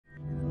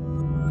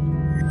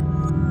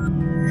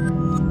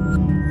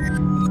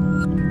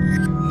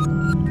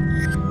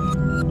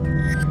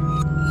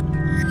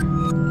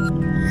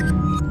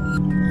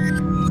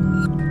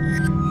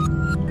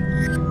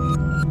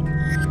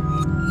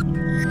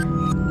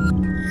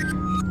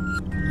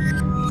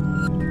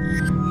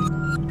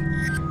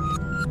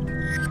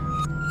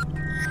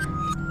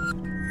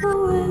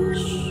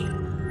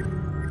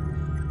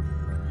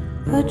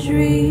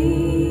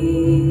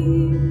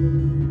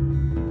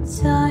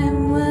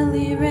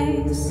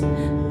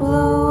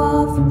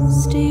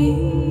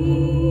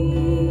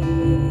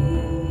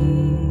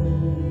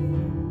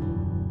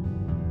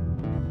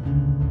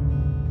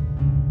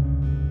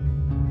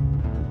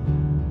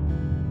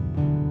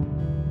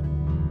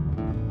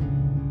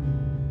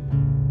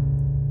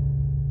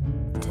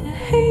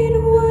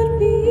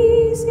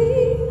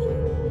easy,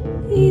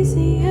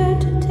 easier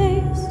to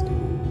taste,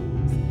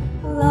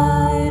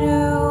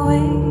 lighter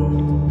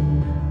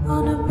weight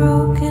on a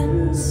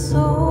broken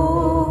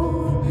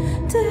soul.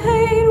 To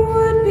hate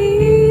would be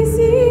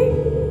easy,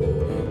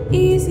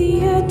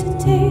 easier to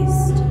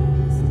taste,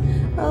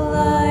 a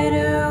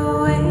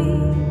lighter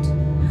weight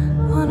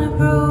on a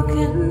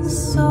broken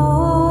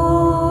soul.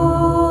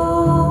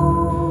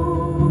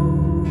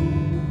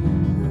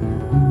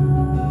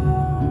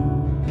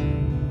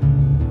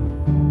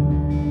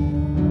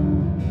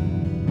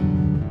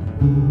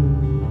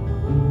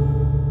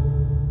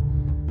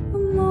 A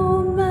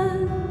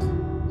moment,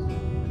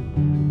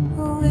 a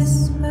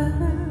whisper,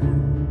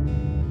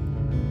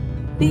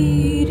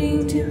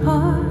 beating too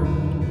hard,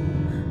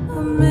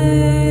 a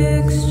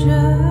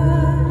mixture.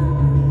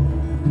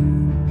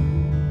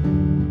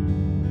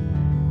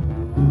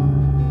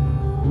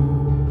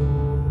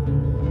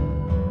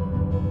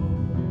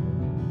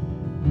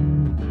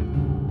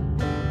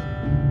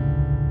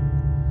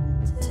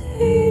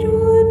 It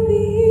would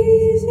be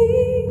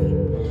easy,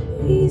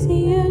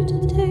 easier to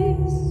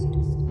taste,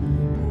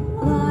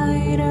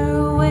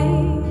 lighter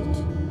weight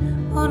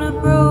on a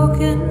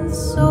broken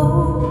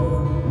soul.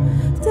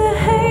 To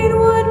hate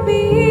would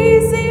be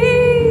easy,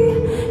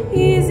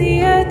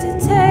 easier to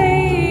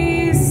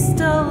taste,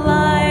 a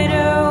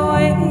lighter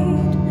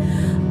weight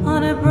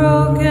on a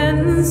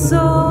broken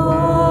soul.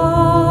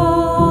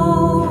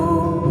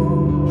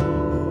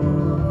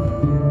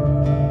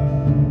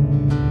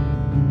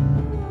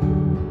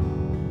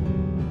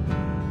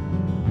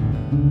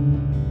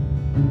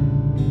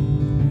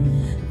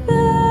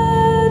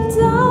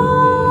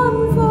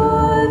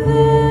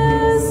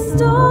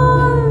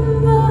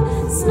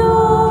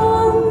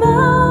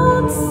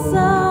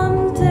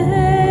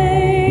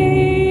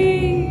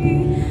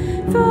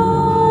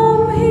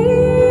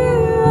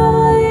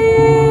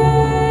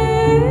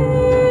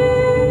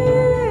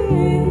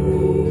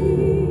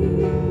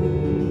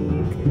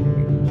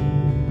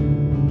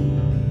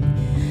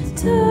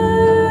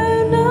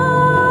 Turn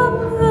up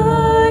the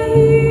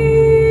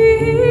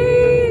heat,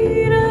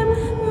 I'm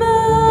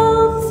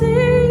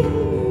melting.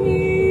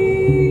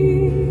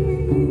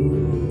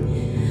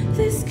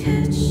 This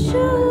kitchen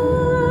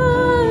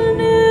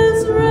is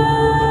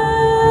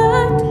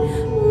wrecked,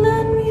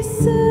 let me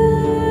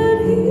sit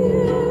here,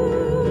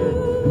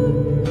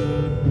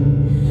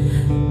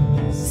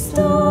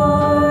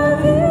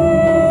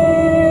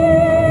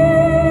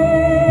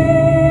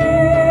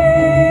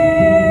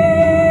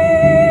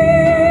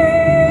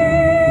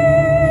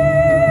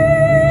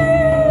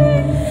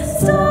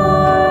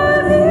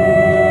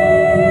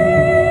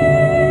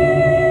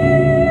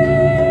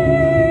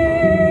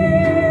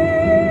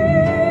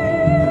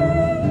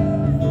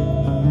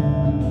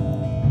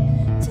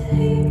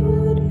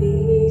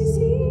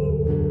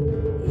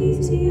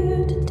 easier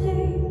to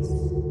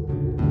taste,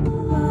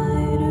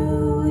 lighter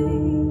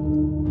weight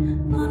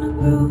on a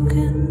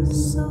broken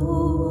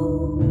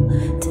soul.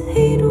 To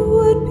hate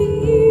would be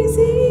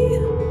easy,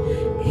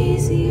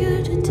 easier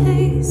to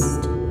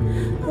taste.